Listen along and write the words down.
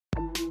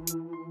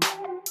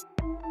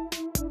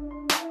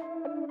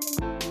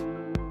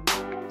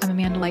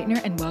Amanda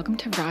Leitner, and welcome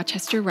to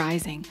Rochester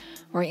Rising,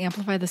 where I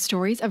amplify the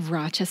stories of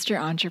Rochester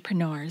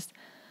entrepreneurs.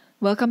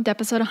 Welcome to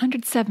episode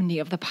 170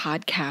 of the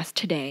podcast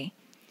today.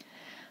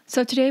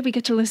 So today we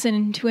get to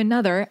listen to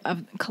another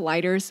of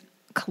Collider's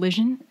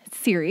Collision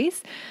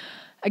series.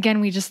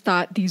 Again, we just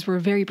thought these were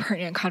very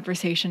pertinent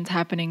conversations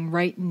happening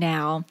right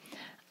now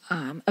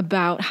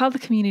about how the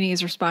community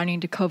is responding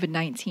to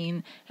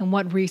COVID-19 and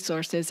what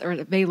resources are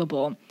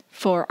available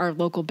for our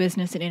local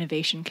business and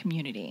innovation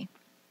community.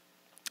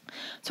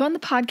 So on the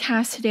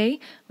podcast today,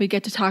 we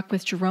get to talk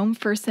with Jerome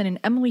Ferson and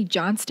Emily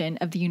Johnston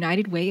of the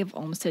United Way of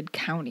Olmsted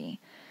County.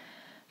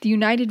 The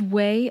United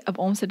Way of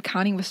Olmsted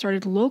County was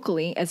started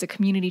locally as a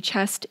community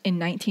chest in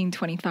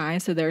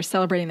 1925, so they're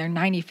celebrating their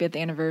 95th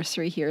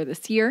anniversary here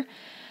this year.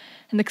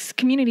 And the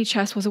community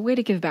chest was a way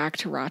to give back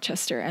to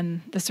Rochester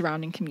and the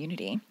surrounding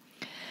community.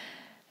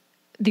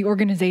 The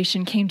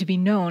organization came to be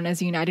known as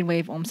the United Way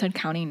of Olmsted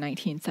County in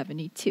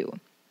 1972.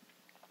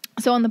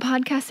 So on the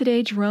podcast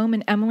today, Jerome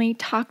and Emily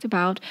talked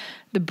about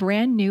the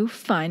brand new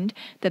fund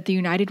that the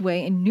United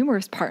Way and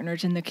numerous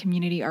partners in the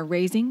community are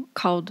raising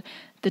called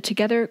the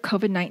Together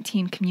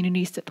COVID-19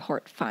 Community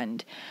Support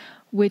Fund,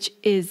 which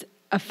is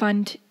a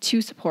fund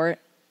to support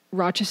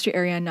Rochester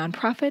area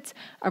nonprofits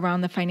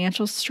around the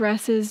financial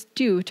stresses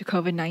due to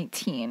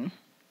COVID-19.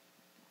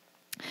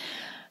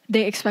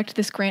 They expect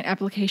this grant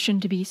application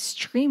to be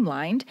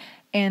streamlined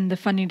and the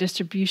funding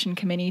distribution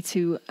committee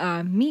to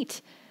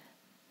meet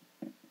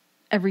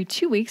every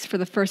 2 weeks for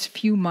the first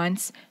few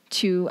months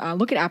to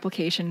look at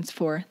applications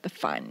for the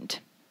fund.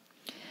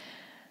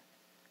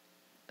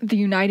 The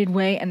United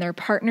Way and their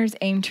partners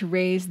aim to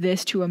raise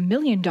this to $1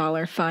 million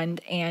fund,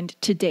 and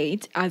to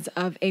date, as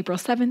of April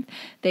 7th,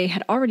 they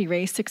had already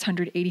raised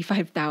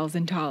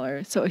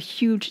 $685,000, so a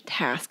huge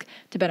task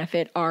to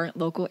benefit our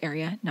local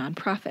area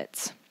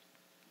nonprofits.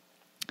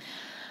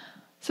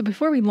 So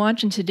before we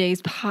launch into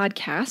today's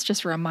podcast,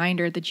 just a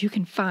reminder that you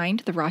can find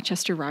the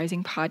Rochester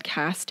Rising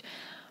podcast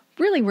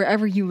really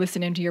wherever you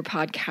listen into your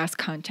podcast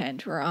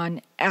content. We're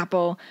on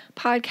Apple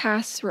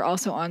Podcasts. We're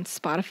also on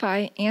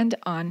Spotify and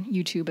on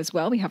YouTube as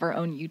well. We have our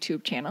own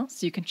YouTube channel,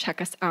 so you can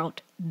check us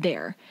out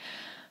there.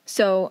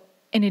 So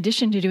in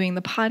addition to doing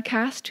the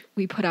podcast,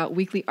 we put out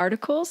weekly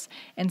articles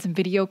and some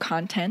video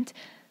content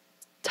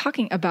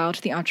talking about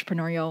the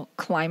entrepreneurial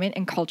climate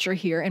and culture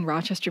here in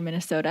Rochester,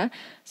 Minnesota.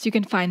 So you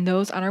can find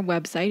those on our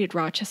website at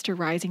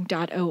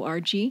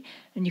rochesterrising.org.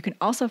 And you can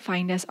also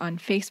find us on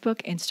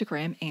Facebook,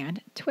 Instagram,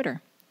 and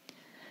Twitter.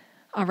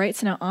 All right,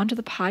 so now on to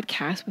the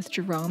podcast with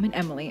Jerome and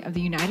Emily of the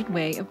United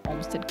Way of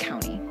Olmsted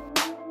County.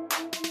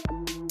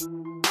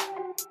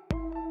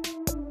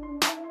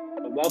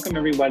 Welcome,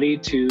 everybody,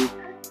 to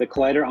the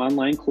Collider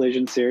Online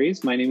Collision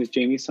Series. My name is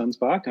Jamie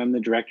Sunsbach. I'm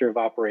the Director of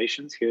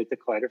Operations here at the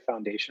Collider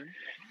Foundation.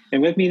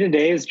 And with me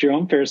today is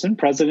Jerome Ferson,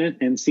 President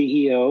and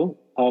CEO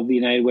of the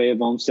United Way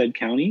of Olmsted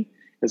County,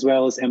 as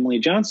well as Emily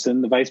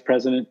Johnston, the Vice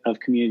President of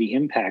Community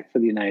Impact for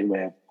the United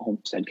Way of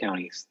Olmsted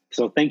Counties.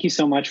 So thank you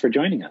so much for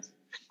joining us.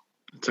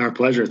 It's our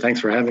pleasure. Thanks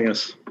for having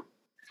us.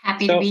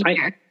 Happy to be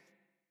here.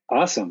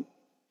 Awesome.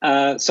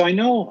 So I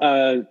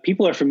know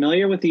people are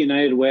familiar with the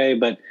United Way,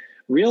 but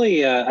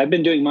really I've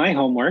been doing my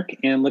homework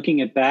and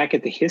looking back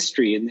at the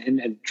history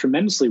and a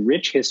tremendously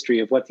rich history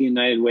of what the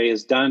United Way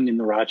has done in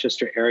the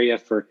Rochester area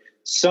for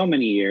so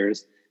many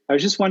years. I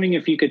was just wondering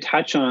if you could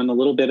touch on a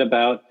little bit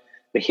about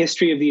the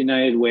history of the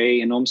United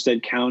Way in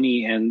Olmsted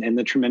County and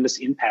the tremendous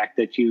impact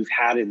that you've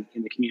had in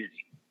the community.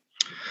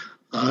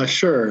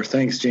 Sure.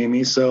 Thanks,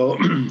 Jamie. So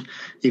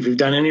if you've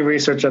done any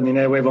research on the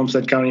United Way of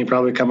Olmsted County, you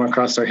probably come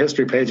across our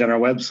history page on our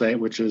website,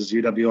 which is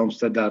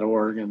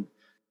uwolmsted.org. And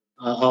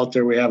out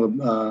there we have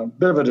a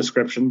bit of a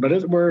description,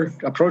 but we're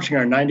approaching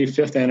our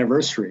 95th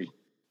anniversary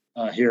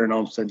here in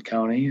Olmsted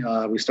County.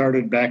 We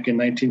started back in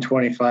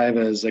 1925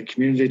 as a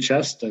community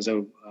chest, as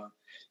a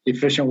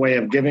efficient way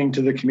of giving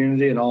to the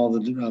community and all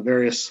the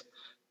various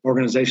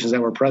organizations that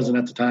were present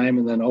at the time.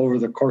 And then over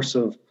the course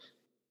of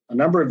a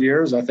number of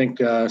years, I think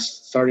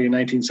starting in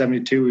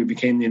 1972, we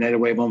became the United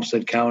Way of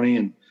Olmsted County,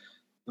 and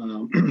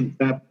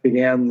that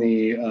began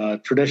the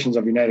traditions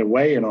of United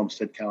Way in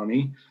Olmsted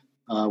County,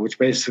 which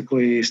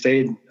basically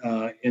stayed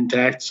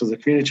intact. So the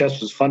community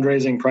chest was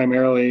fundraising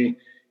primarily.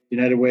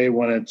 United Way,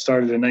 when it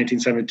started in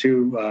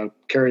 1972,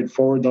 carried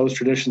forward those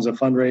traditions of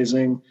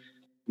fundraising.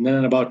 And then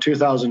in about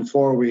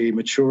 2004, we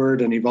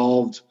matured and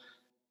evolved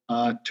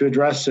to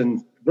address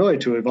and really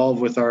to evolve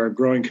with our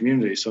growing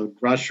community. So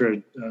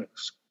Rochester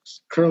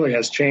clearly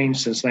has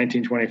changed since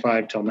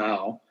 1925 till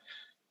now,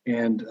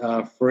 and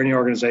for any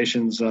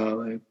organizations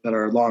that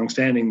are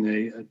longstanding,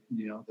 the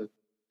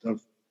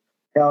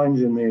challenge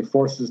and the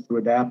forces to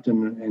adapt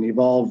and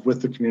evolve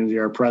with the community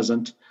are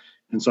present.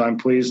 And so I'm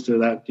pleased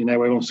that United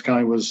Way of Olmsted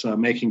County was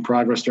making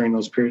progress during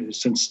those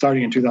periods. Since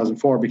starting in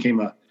 2004,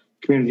 became a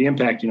Community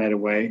Impact United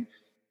Way,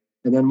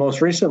 and then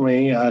most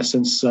recently,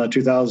 since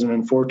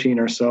 2014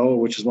 or so,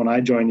 which is when I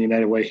joined the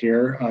United Way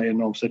here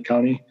in Olmsted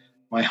County,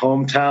 my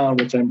hometown,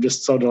 which I'm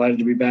just so delighted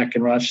to be back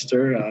in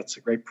Rochester. It's a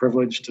great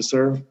privilege to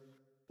serve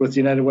with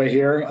United Way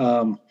here.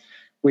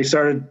 we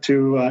started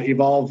to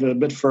evolve a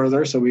bit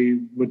further. So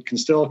we would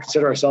still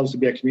consider ourselves to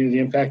be a community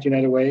impact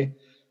United Way,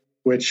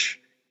 which,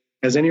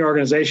 as any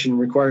organization,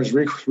 requires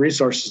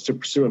resources to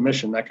pursue a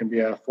mission. That can be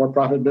a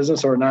for-profit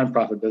business or a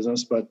nonprofit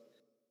business, but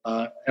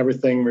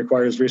everything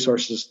requires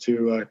resources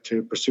to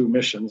pursue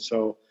missions.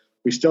 So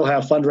we still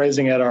have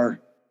fundraising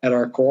at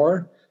our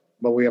core,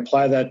 but we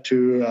apply that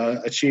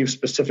to achieve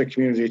specific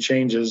community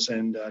changes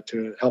and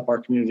to help our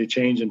community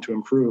change and to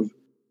improve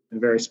in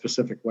very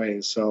specific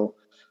ways. So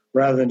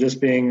rather than just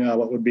being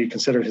what would be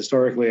considered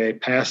historically a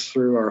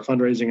pass-through or a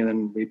fundraising and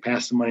then we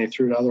pass the money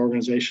through to other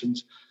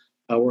organizations,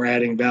 we're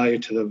adding value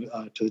to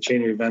the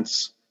chain of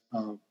events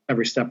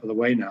every step of the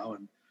way now.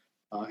 And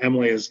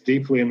Emily is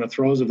deeply in the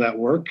throes of that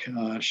work.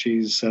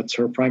 That's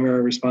her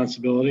primary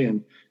responsibility,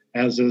 and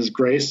as is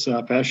Grace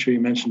Pesh, who you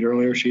mentioned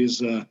earlier.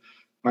 She's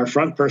our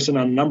front person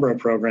on a number of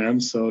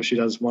programs, so she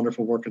does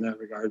wonderful work in that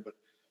regard. But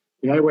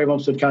United Way of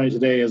Olmsted County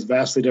today is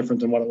vastly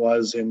different than what it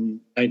was in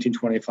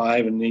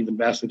 1925, and even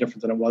vastly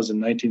different than it was in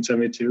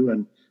 1972,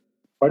 and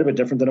quite a bit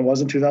different than it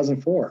was in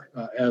 2004.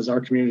 As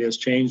our community has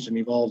changed and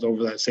evolved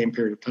over that same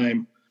period of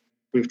time,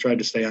 we've tried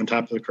to stay on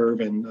top of the curve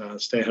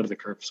and stay ahead of the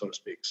curve, so to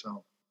speak.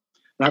 So,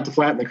 not to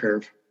flatten the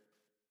curve,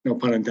 no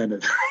pun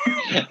intended.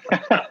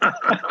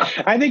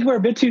 I think we're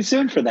a bit too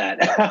soon for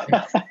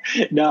that.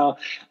 No.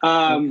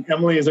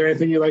 Emily, is there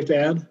anything you'd like to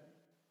add?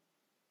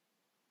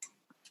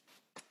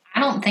 I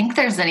don't think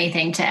there's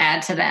anything to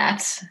add to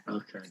that.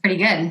 Okay. Pretty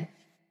good.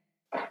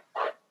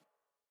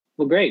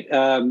 Well, great.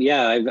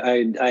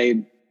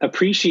 I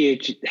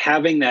appreciate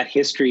having that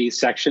history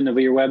section of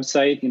your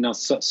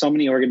website. So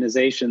many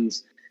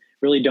organizations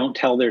really don't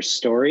tell their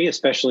story,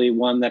 especially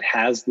one that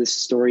has this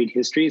storied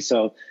history.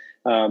 So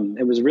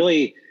it was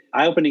really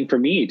eye-opening for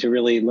me to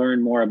really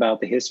learn more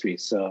about the history.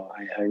 So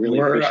I really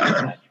appreciate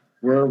that.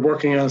 We're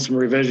working on some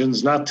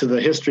revisions, not to the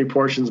history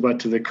portions, but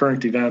to the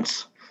current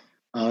events.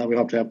 We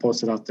hope to have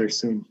posted out there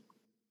soon.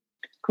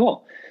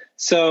 Cool.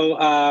 So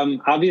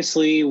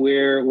obviously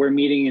we're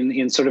meeting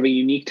in sort of a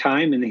unique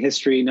time in the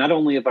history, not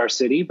only of our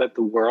city, but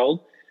the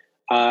world.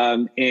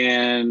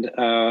 And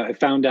I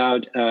found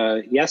out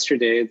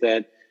yesterday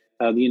that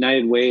the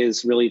United Way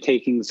is really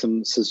taking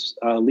some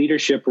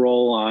leadership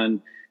role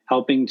on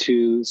helping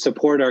to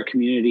support our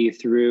community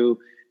through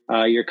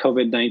your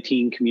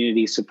COVID-19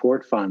 community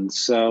support funds.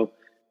 So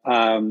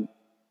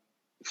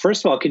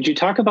first of all, could you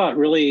talk about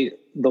really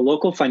the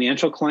local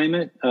financial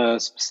climate,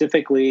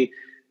 specifically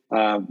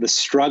the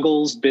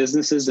struggles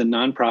businesses and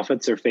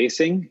nonprofits are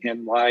facing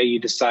and why you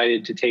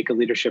decided to take a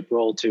leadership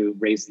role to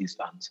raise these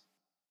funds?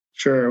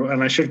 Sure.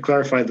 And I should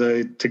clarify,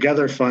 the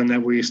Together Fund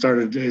that we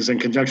started is in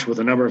conjunction with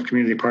a number of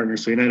community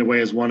partners. So United Way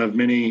is one of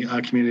many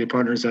community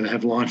partners that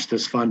have launched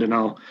this fund, and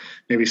I'll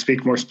maybe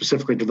speak more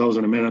specifically to those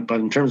in a minute.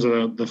 But in terms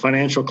of the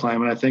financial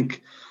climate, I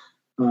think,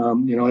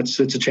 it's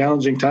a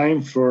challenging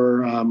time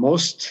for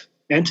most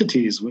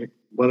entities,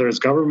 whether it's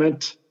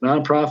government,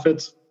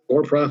 nonprofits,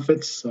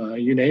 for-profits,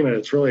 you name it.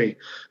 It's really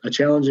a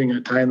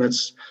challenging time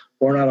that's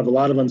born out of a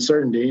lot of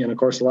uncertainty and, of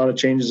course, a lot of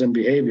changes in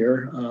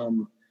behavior.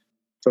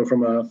 So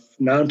from a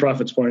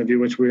nonprofit's point of view,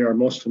 which we are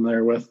most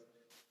familiar with,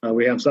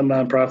 we have some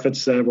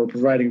nonprofits that were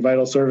providing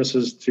vital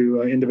services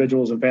to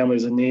individuals and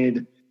families in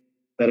need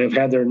that have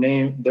had their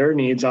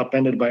needs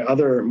upended by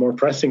other more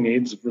pressing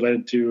needs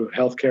related to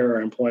healthcare or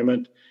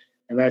employment,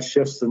 and that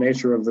shifts the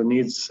nature of the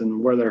needs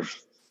and where they're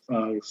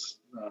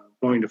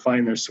going to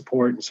find their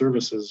support and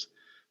services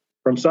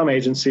from some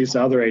agencies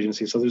to other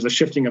agencies. So there's a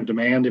shifting of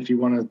demand, if you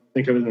want to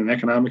think of it in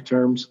economic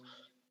terms.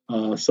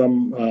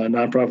 Some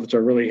nonprofits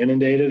are really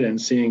inundated and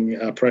seeing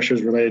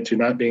pressures related to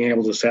not being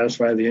able to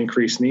satisfy the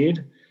increased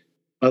need.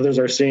 Others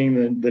are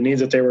seeing the needs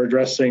that they were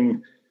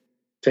addressing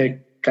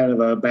take kind of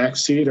a back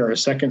seat or a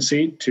second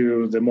seat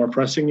to the more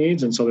pressing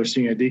needs. And so they're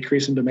seeing a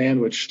decrease in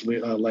demand, which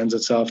lends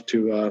itself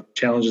to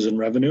challenges in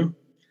revenue.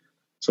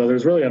 So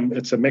there's really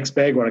it's a mixed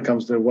bag when it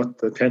comes to what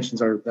the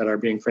tensions are that are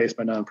being faced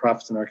by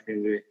nonprofits in our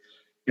community.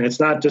 And it's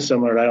not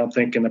dissimilar, I don't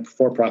think, in the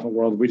for-profit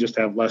world. We just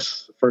have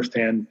less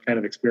firsthand kind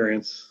of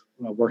experience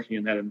working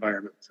in that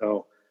environment.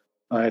 So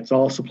it's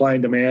all supply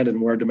and demand,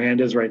 and where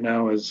demand is right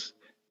now it's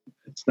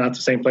not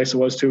the same place it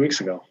was 2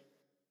 weeks ago.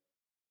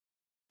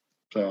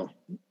 So,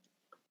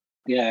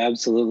 yeah,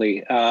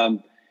 absolutely.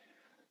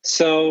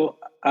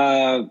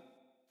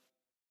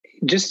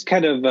 Just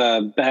kind of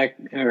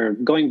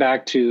going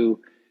back to,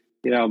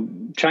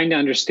 trying to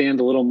understand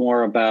a little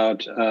more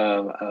about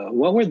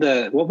what were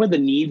the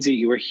needs that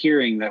you were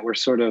hearing that were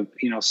sort of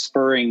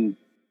spurring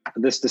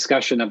this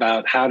discussion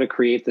about how to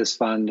create this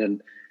fund,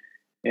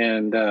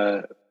 and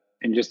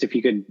just if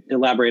you could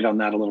elaborate on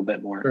that a little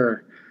bit more.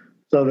 Sure.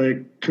 So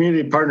the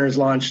community partners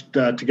launched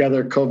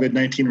Together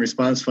COVID-19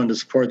 Response Fund to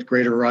support the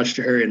greater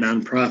Rochester area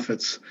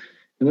nonprofits.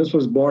 And this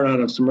was born out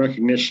of some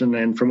recognition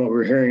and from what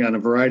we're hearing on a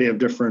variety of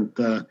different,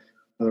 whether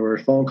were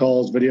phone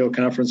calls, video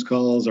conference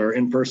calls, or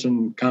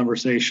in-person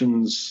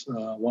conversations,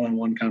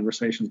 one-on-one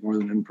conversations more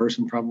than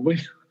in-person probably,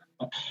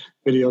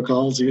 video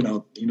calls, you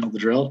know the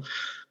drill.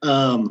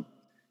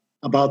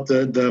 About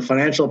the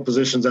financial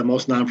positions that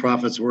most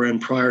nonprofits were in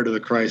prior to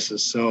the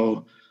crisis.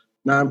 So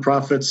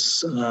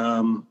nonprofits,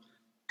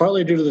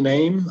 partly due to the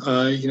name,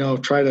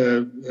 try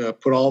to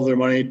put all of their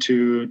money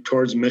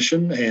towards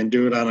mission and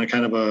do it on a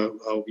kind of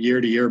a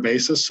year-to-year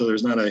basis. So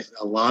there's not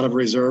a lot of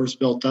reserves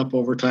built up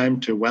over time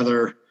to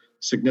weather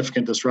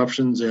significant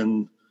disruptions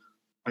in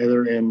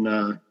either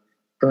in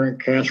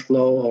current cash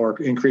flow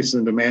or increases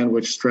in demand,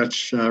 which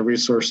stretch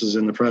resources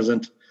in the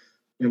present.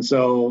 And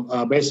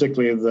so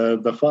basically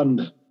the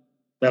fund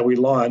that we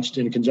launched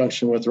in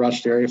conjunction with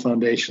Rochester Area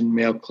Foundation,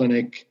 Mayo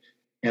Clinic,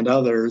 and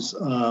others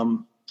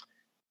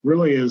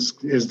really is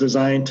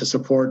designed to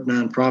support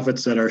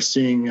nonprofits that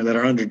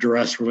are under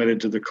duress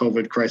related to the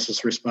COVID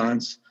crisis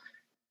response.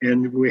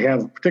 And we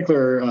have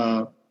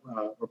we're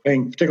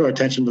paying particular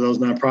attention to those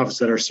nonprofits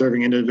that are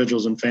serving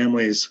individuals and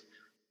families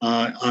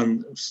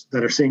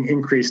that are seeing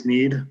increased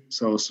need.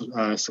 So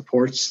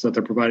supports that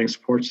they're providing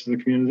supports to the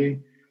community,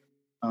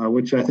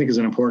 which I think is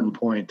an important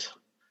point.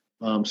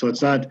 So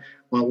it's not,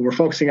 we're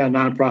focusing on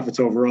nonprofits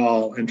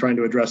overall and trying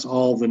to address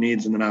all the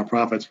needs in the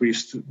nonprofits. We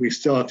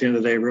still, at the end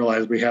of the day,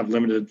 realize we have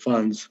limited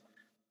funds.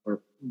 We're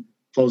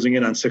closing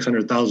in on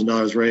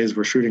 $600,000 raised.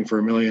 We're shooting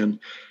for $1 million.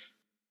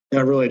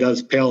 That really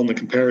does pale in the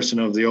comparison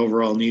of the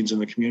overall needs in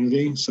the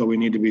community. So we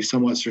need to be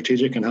somewhat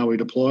strategic in how we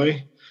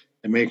deploy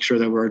and make sure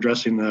that we're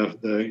addressing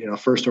the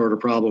first order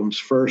problems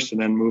first,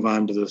 and then move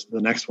on to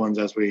the next ones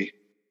as we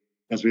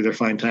either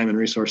find time and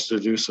resources to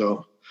do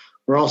so.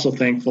 We're also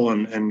thankful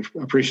and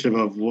appreciative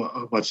of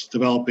what's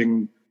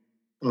developing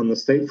on the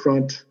state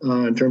front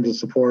in terms of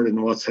support,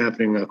 and what's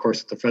happening, of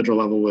course, at the federal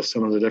level with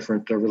some of the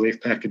different relief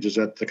packages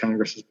that the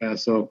Congress has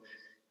passed. So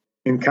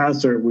in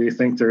concert, we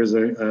think there is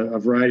a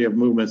variety of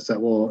movements that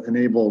will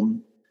enable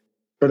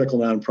critical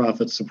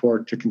nonprofit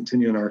support to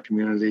continue in our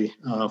community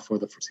for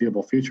the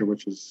foreseeable future,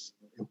 which is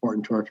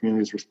important to our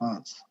community's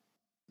response.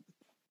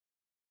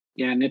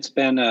 Yeah, and it's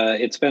been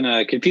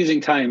a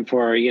confusing time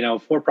for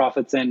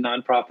for-profits and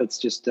nonprofits.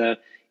 Just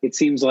it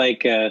seems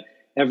like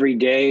every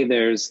day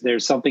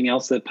there's something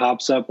else that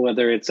pops up,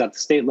 whether it's at the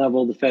state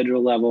level, the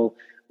federal level,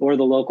 or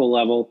the local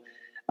level.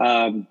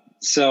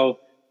 So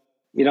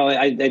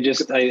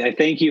I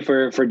thank you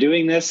for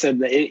doing this,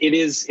 and it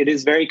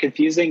is very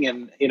confusing.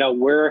 And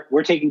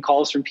we're taking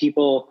calls from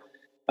people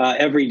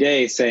every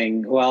day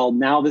saying, "Well,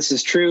 now this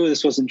is true.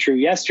 This wasn't true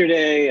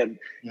yesterday," and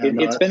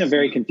it's been a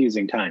very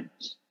confusing time.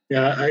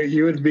 Yeah,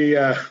 you would be.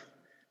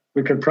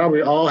 We could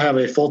probably all have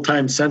a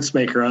full-time sense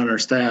maker on our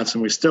staffs,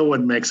 and we still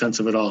wouldn't make sense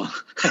of it all.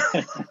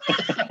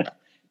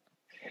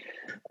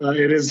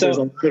 There's a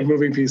lot of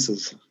moving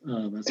pieces.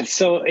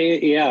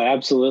 Yeah,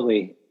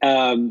 absolutely.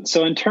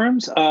 So in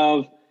terms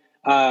of,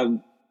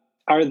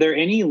 are there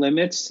any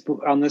limits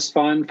on this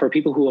fund for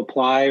people who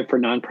apply for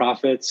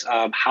nonprofits,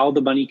 how the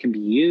money can be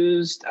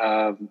used?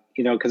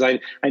 Because I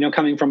know,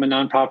 coming from a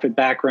nonprofit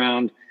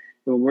background,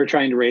 when we're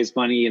trying to raise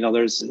money,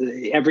 there's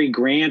every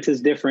grant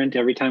is different.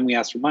 Every time we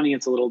ask for money,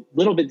 it's a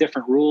little bit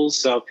different rules.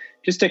 So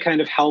just to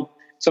kind of help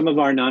some of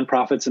our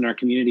nonprofits in our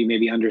community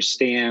maybe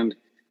understand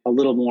a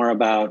little more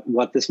about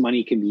what this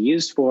money can be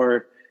used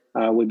for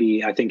would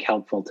be, I think,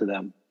 helpful to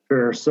them.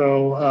 Sure.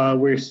 So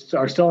we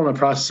are still in the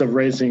process of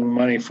raising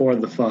money for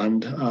the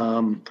fund.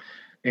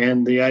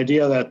 And the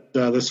idea that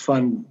this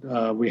fund,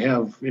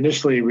 we've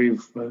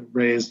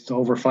raised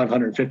over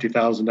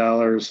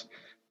 $550,000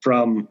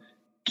 from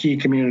key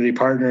community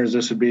partners.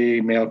 This would be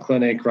Mayo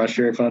Clinic,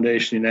 Rochester Area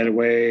Foundation, United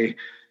Way,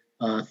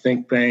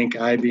 Think Bank,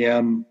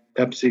 IBM,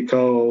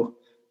 PepsiCo,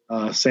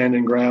 Sand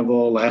and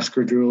Gravel,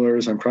 Lasker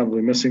Jewelers. I'm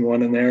probably missing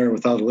one in there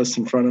without a list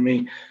in front of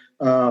me.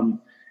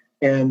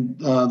 And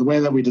the way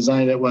that we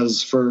designed it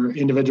was for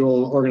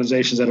individual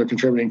organizations that are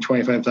contributing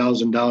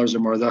 $25,000 or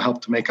more, they'll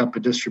help to make up a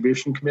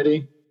distribution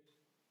committee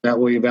that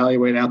will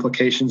evaluate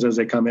applications as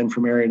they come in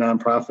from area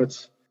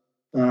nonprofits.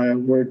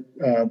 Some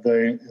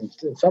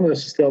of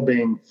this is still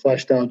being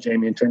fleshed out,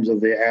 Jamie, in terms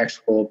of the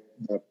actual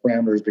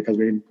parameters, because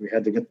we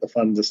had to get the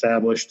funds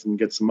established and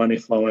get some money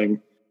flowing.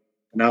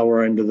 Now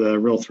we're into the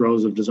real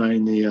throes of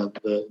designing the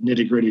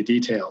nitty-gritty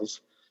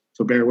details.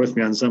 So bear with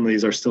me on some of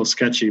these are still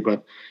sketchy,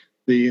 but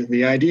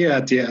the idea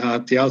at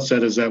the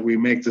outset is that we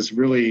make this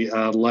really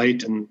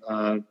light and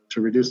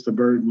to reduce the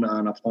burden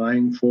on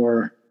applying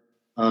for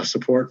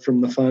support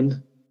from the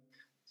fund.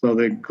 So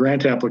the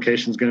grant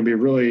application is going to be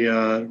really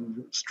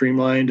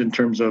streamlined in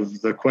terms of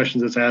the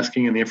questions it's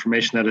asking and the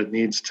information that it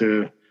needs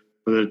for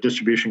the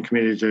distribution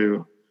committee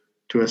to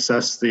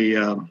assess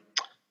the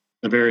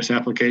various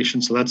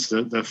applications. So that's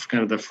the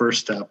kind of the first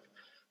step.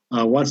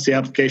 Once the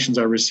applications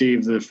are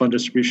received, the fund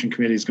distribution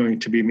committee is going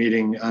to be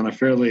meeting on a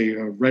fairly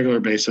regular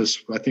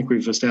basis. I think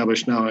we've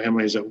established now,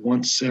 Emily, is it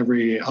once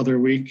every other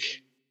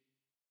week?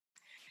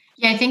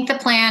 Yeah, I think the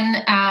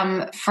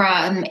plan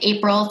from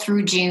April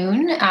through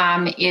June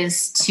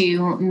is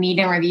to meet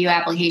and review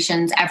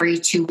applications every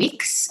 2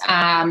 weeks.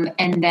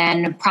 And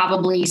then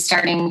probably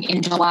starting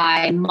in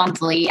July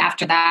monthly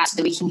after that, so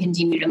that we can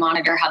continue to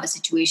monitor how the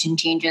situation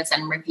changes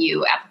and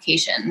review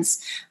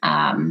applications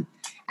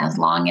as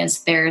long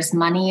as there's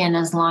money and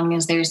as long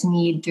as there's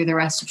need through the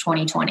rest of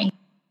 2020.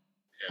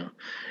 Yeah.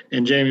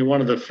 And Jamie,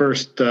 one of the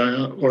first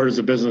orders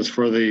of business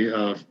for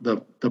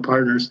the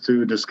partners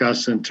to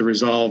discuss and to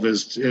resolve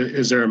is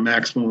there a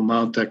maximum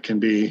amount that can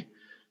be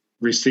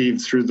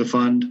received through the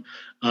fund?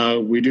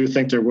 We do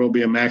think there will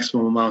be a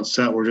maximum amount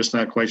set. We're just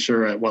not quite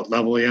sure at what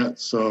level yet.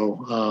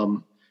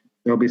 So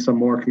there'll be some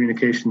more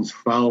communications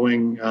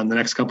following the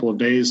next couple of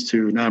days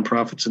to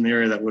nonprofits in the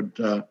area that would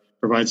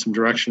provide some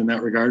direction in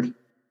that regard.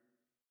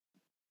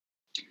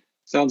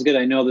 Sounds good.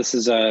 I know this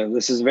is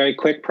a very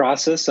quick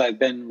process. I've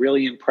been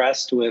really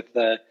impressed with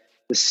the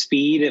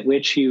speed at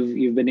which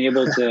you've been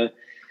able to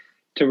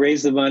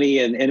raise the money,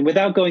 and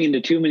without going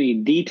into too many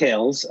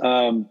details,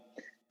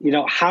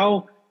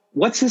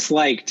 what's this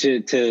like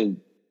to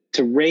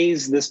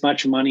raise this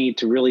much money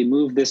to really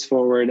move this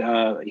forward?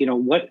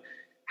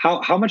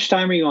 How much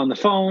time are you on the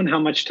phone? How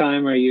much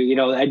time are you,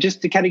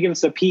 just to kind of give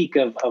us a peek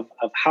of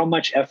how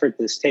much effort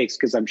this takes,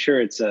 because I'm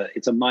sure it's a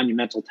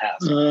monumental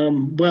task.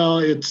 Well,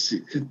 it's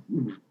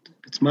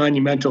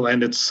monumental,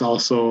 and it's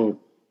also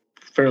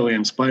fairly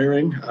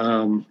inspiring.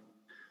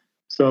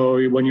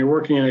 So when you're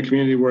working in a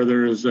community where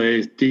there's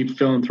a deep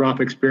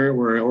philanthropic spirit,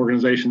 where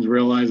organizations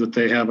realize that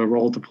they have a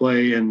role to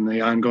play in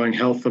the ongoing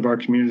health of our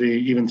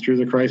community, even through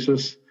the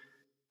crisis,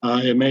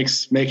 it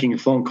makes making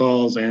phone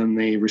calls and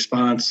the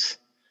response,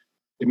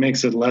 it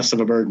makes it less of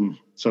a burden,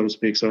 so to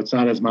speak. So it's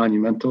not as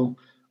monumental.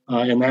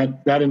 In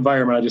that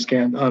environment, I just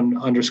can't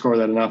underscore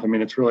that enough. I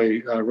mean, it's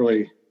really,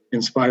 really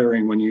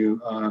inspiring when you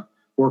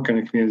work in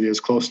a community as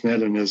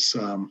close-knit and as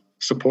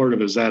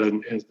supportive as that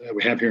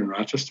we have here in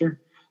Rochester.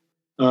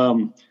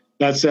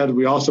 That said,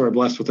 we also are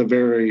blessed with a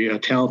very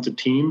talented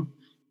team.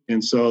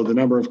 And so the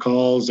number of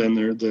calls and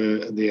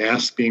the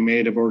asks being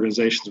made of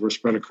organizations were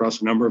spread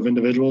across a number of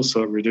individuals.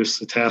 So it reduced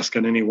the task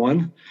on any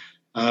one,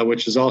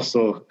 which is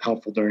also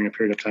helpful during a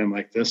period of time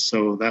like this.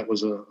 So that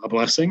was a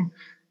blessing.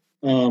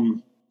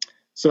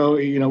 So,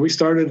 we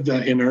started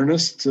in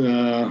earnest,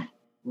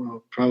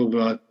 probably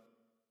about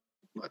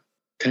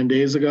 10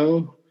 days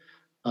ago,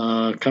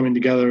 coming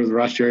together with the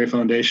Rochester Area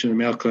Foundation and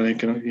Mayo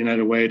Clinic and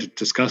United Way to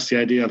discuss the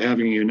idea of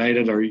having a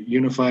united or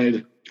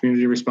unified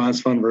community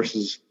response fund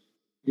versus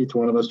each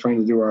one of us trying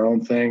to do our own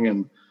thing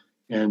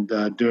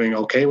and doing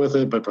okay with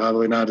it, but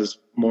probably not as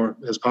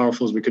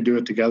powerful as we could do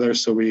it together.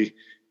 So we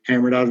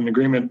hammered out an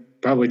agreement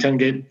probably 10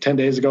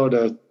 days ago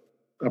to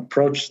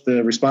approach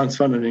the response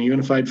fund in a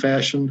unified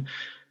fashion,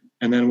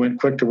 and then went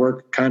quick to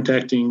work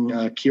contacting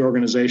key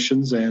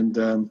organizations. And,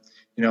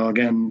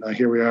 again,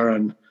 here we are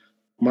on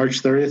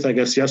March 30th, I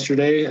guess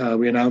yesterday,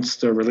 we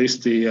announced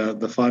released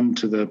the fund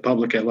to the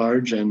public at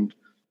large, and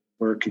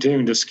we're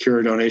continuing to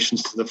secure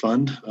donations to the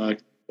fund.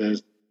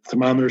 The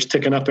thermometer's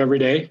ticking up every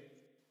day.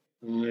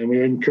 And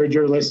we encourage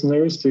your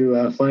listeners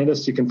to find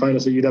us. You can find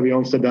us at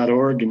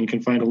uwolmsted.org, and you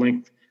can find a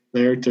link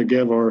there to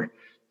give, or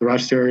the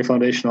Rochester Area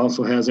Foundation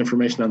also has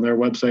information on their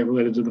website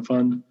related to the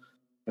fund.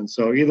 And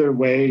so either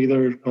way,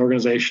 either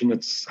organization,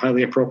 it's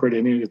highly appropriate.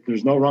 And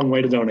there's no wrong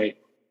way to donate.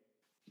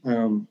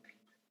 But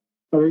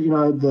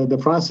the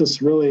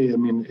process really, I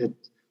mean,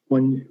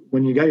 when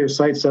you got your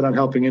sights set on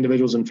helping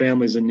individuals and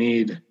families in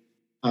need,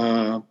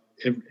 and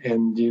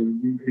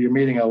you're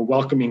meeting a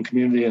welcoming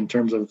community in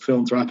terms of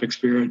philanthropic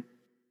spirit,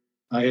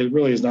 it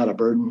really is not a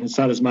burden. It's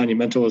not as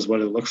monumental as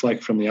what it looks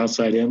like from the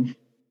outside in,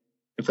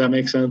 if that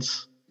makes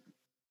sense.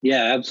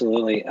 Yeah,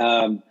 absolutely.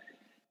 But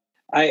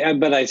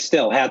I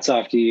still, hats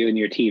off to you and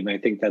your team. I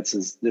think this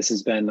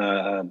has been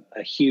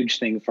a huge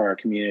thing for our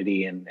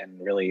community, and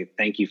really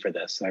thank you for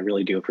this. I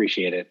really do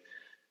appreciate it.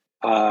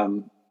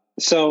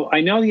 So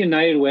I know the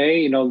United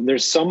Way,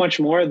 there's so much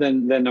more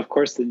than of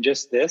course, than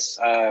just this.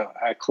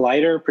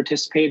 Collider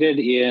participated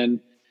in,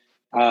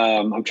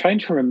 I'm trying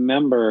to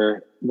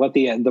remember what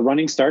the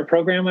Running Start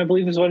program, I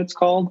believe is what it's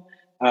called.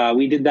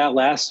 We did that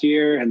last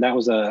year, and that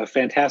was a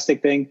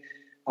fantastic thing.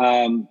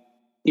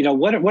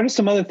 What are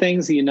some other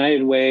things the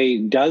United Way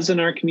does in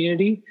our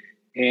community?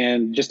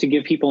 And just to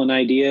give people an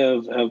idea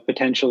of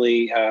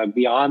potentially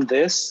beyond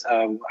this,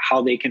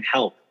 how they can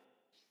help.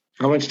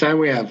 How much time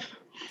we have?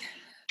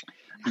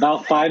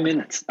 About 5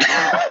 minutes.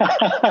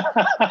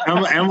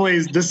 Emily,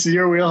 this is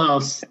your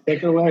wheelhouse.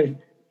 Take it away.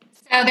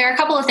 So there are a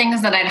couple of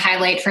things that I'd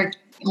highlight for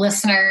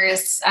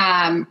listeners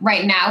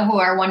right now who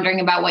are wondering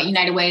about what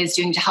United Way is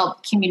doing to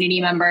help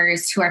community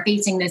members who are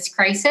facing this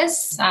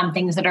crisis,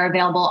 things that are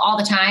available all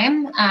the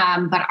time,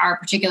 but are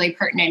particularly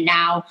pertinent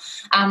now.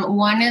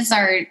 One is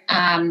our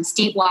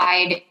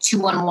statewide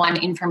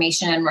 211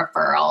 information and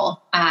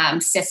referral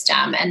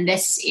system. And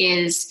this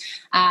is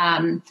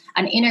an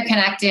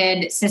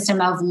interconnected system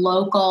of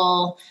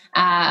local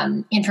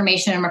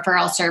information and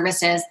referral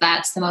services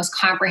that's the most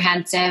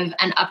comprehensive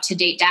and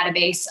up-to-date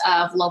database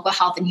of local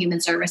health and human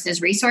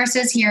services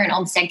resources here in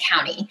Olmsted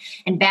County.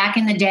 And back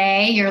in the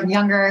day, your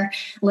younger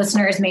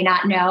listeners may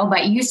not know,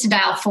 but you used to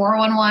dial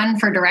 411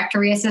 for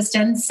directory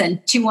assistance,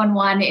 and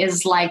 211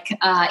 is like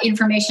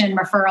information and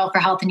referral for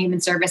health and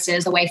human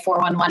services, the way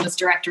 411 was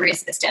directory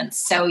assistance.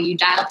 So you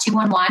dial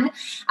 211,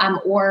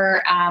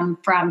 or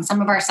from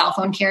some of our cell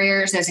phone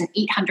carriers, there's an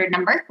 800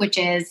 number, which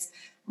is,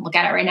 look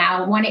at it right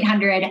now,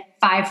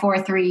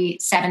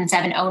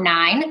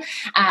 543-7709.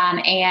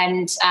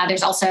 And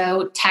there's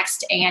also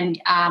text and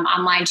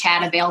online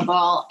chat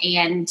available,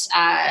 and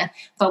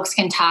folks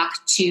can talk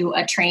to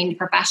a trained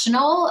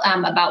professional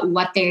about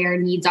what their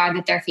needs are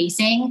that they're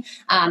facing.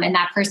 And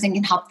that person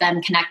can help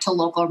them connect to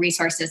local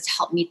resources to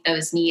help meet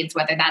those needs,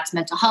 whether that's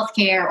mental health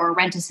care or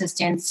rent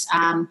assistance,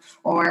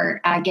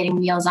 or getting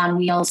Meals on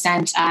Wheels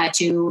sent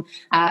to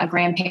a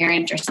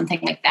grandparent or something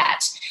like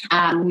that.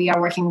 We are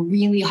working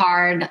really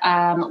hard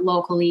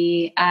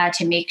locally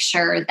to make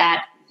sure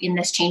that in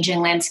this changing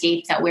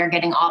landscape that we're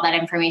getting all that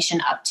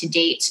information up to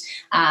date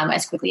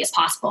as quickly as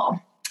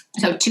possible.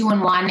 So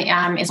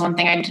 211 is one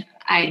thing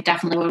I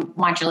definitely would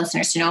want your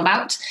listeners to know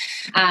about.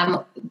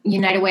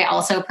 United Way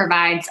also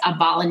provides a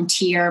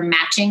volunteer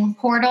matching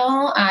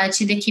portal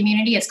to the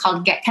community. It's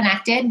called Get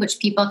Connected, which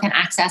people can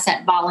access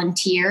at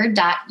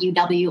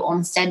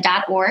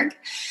volunteer.uwolmsted.org.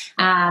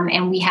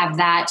 And we have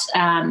that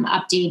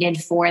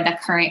updated for the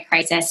current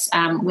crisis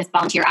with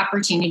volunteer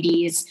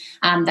opportunities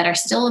that are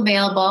still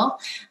available.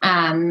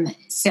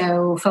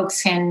 So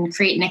folks can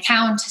create an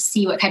account,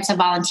 see what types of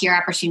volunteer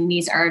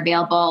opportunities are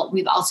available.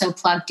 We've also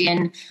plugged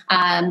in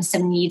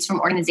some needs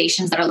from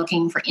organizations that are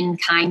looking for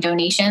in-kind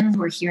donations.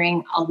 We're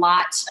hearing a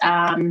lot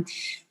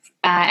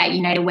at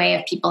United Way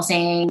of people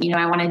saying,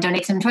 I want to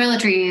donate some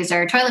toiletries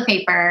or toilet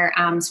paper.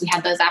 So we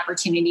have those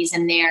opportunities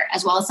in there,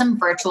 as well as some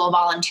virtual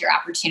volunteer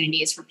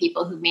opportunities for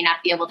people who may not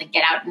be able to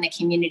get out in the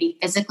community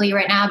physically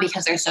right now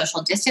because they're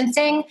social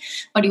distancing,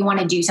 but who want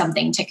to do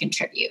something to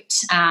contribute.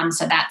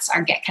 So that's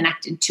our Get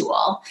Connected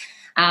tool.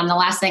 The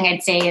last thing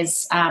I'd say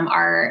is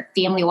our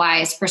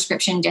family-wise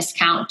prescription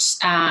discount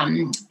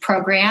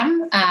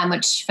program,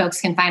 which folks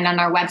can find on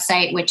our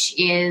website, which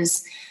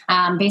is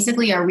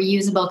basically a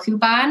reusable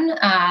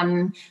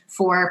coupon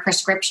for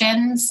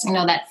prescriptions.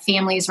 That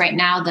families right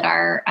now that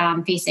are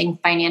facing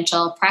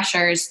financial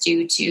pressures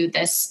due to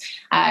this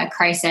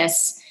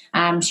crisis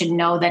should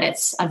know that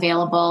it's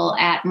available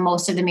at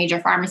most of the major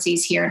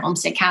pharmacies here in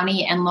Olmsted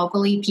County, and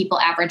locally people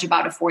average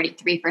about a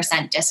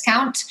 43%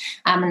 discount.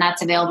 And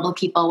that's available to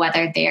people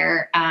whether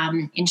they're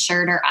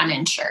insured or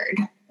uninsured.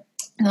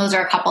 And those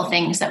are a couple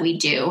things that we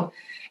do.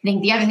 I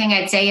think the other thing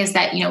I'd say is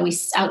that, we,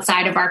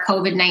 outside of our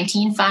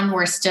COVID-19 fund,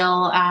 we're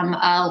still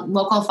a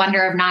local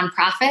funder of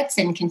nonprofits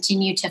and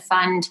continue to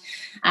fund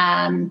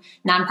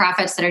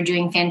nonprofits that are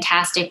doing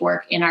fantastic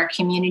work in our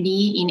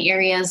community in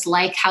areas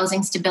like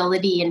housing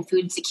stability and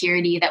food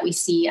security that we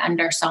see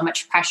under so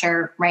much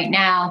pressure right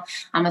now,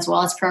 as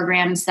well as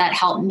programs that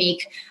help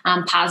make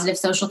positive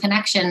social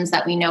connections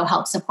that we know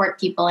help support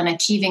people in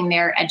achieving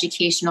their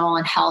educational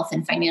and health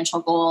and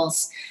financial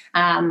goals.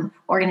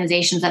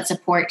 Organizations that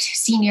support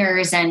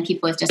seniors and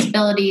people with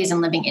disabilities and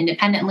living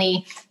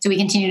independently. So we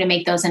continue to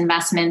make those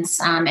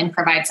investments and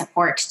provide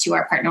support to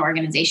our partner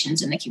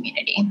organizations in the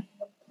community.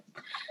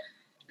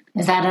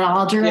 Is that it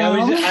all,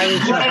 Jerome? Yeah,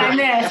 I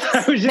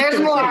missed?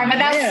 There's more, but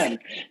that's...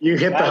 You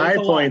hit the high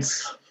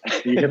points.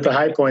 You hit the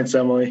high points,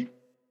 Emily.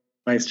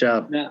 Nice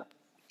job. Yeah,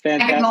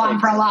 fantastic. I could go on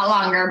for a lot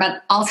longer,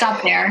 but I'll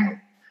stop there.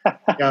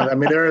 Yeah,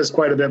 there is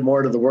quite a bit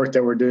more to the work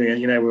that we're doing at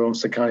United Way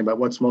Olmsted County, but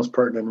what's most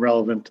pertinent and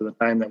relevant to the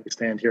time that we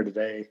stand here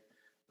today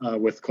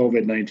with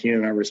COVID-19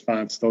 and our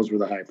response, those were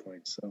the high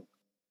points. So, I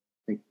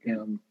think,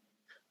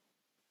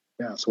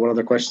 so what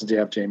other questions do you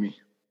have, Jamie?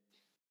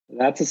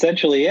 That's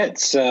essentially it.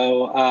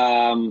 So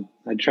I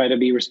try to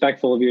be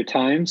respectful of your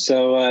time.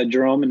 So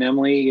Jerome and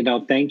Emily,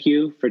 thank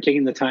you for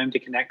taking the time to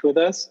connect with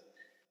us.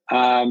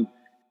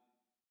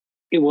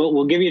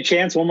 We'll give you a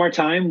chance one more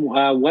time.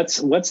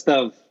 What's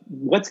the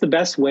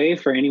best way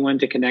for anyone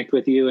to connect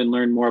with you and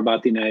learn more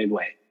about the United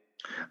Way?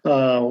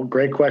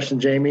 Great question,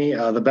 Jamie.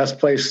 The best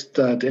place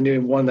to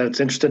anyone that's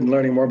interested in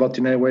learning more about the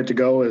United Way to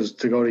go is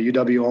to go to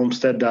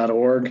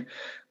uwolmsted.org.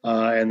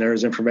 And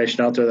there's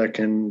information out there that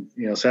can,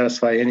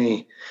 satisfy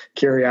any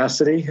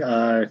curiosity.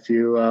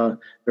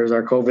 There's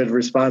our COVID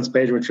response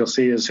page, which you'll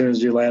see as soon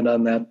as you land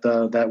on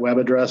that web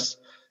address.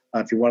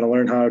 If you want to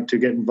learn how to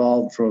get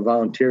involved from a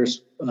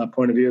volunteer's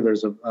point of view,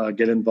 there's a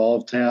Get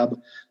Involved tab.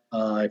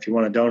 If you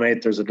want to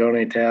donate, there's a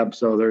Donate tab.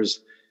 So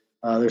there's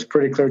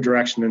pretty clear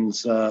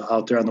directions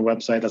out there on the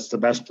website. That's the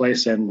best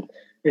place. And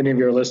any of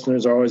your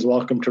listeners are always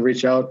welcome to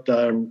reach out.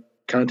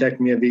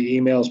 Contact me via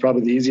email is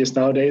probably the easiest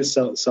nowadays.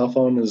 Cell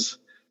phone is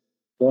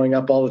blowing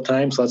up all the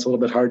time, so that's a little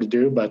bit hard to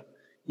do. But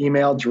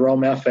email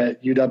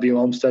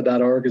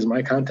jeromef@uwolmsted.org is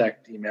my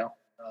contact email.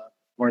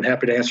 More than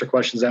happy to answer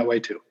questions that way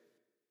too.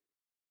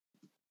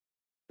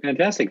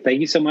 Fantastic.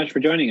 Thank you so much for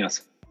joining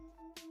us.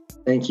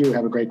 Thank you.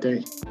 Have a great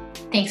day.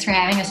 Thanks for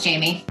having us,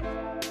 Jamie.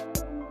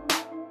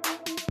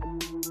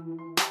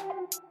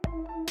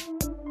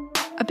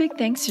 A big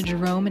thanks to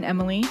Jerome and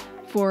Emily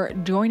for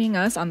joining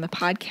us on the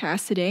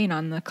podcast today and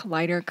on the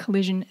Collider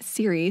Collision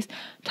series,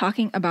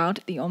 talking about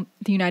the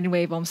United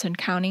Way of Olmsted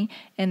County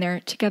and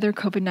their Together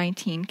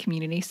COVID-19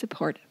 Community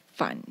Support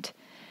Fund.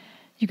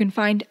 You can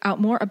find out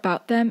more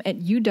about them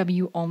at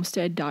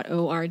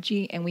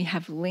uwolmsted.org, and we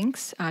have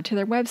links to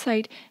their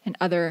website and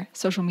other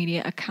social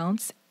media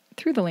accounts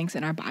through the links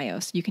in our bio,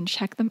 so you can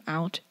check them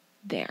out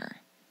there.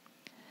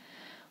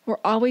 We're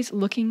always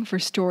looking for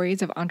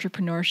stories of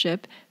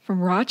entrepreneurship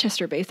from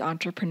Rochester-based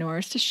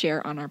entrepreneurs to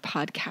share on our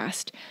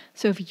podcast.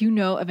 So if you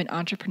know of an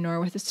entrepreneur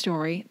with a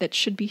story that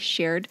should be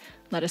shared,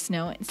 let us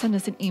know and send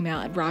us an email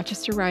at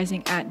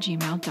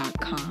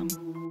rochesterrising@gmail.com.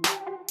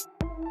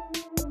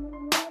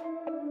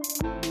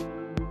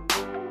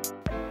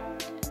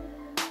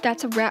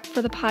 That's a wrap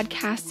for the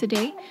podcast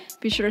today.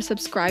 Be sure to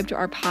subscribe to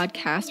our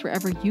podcast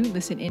wherever you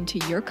listen into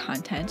your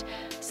content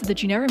so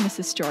that you never miss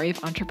a story of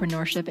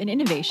entrepreneurship and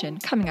innovation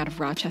coming out of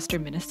Rochester,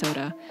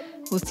 Minnesota.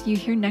 We'll see you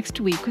here next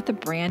week with a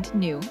brand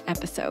new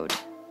episode.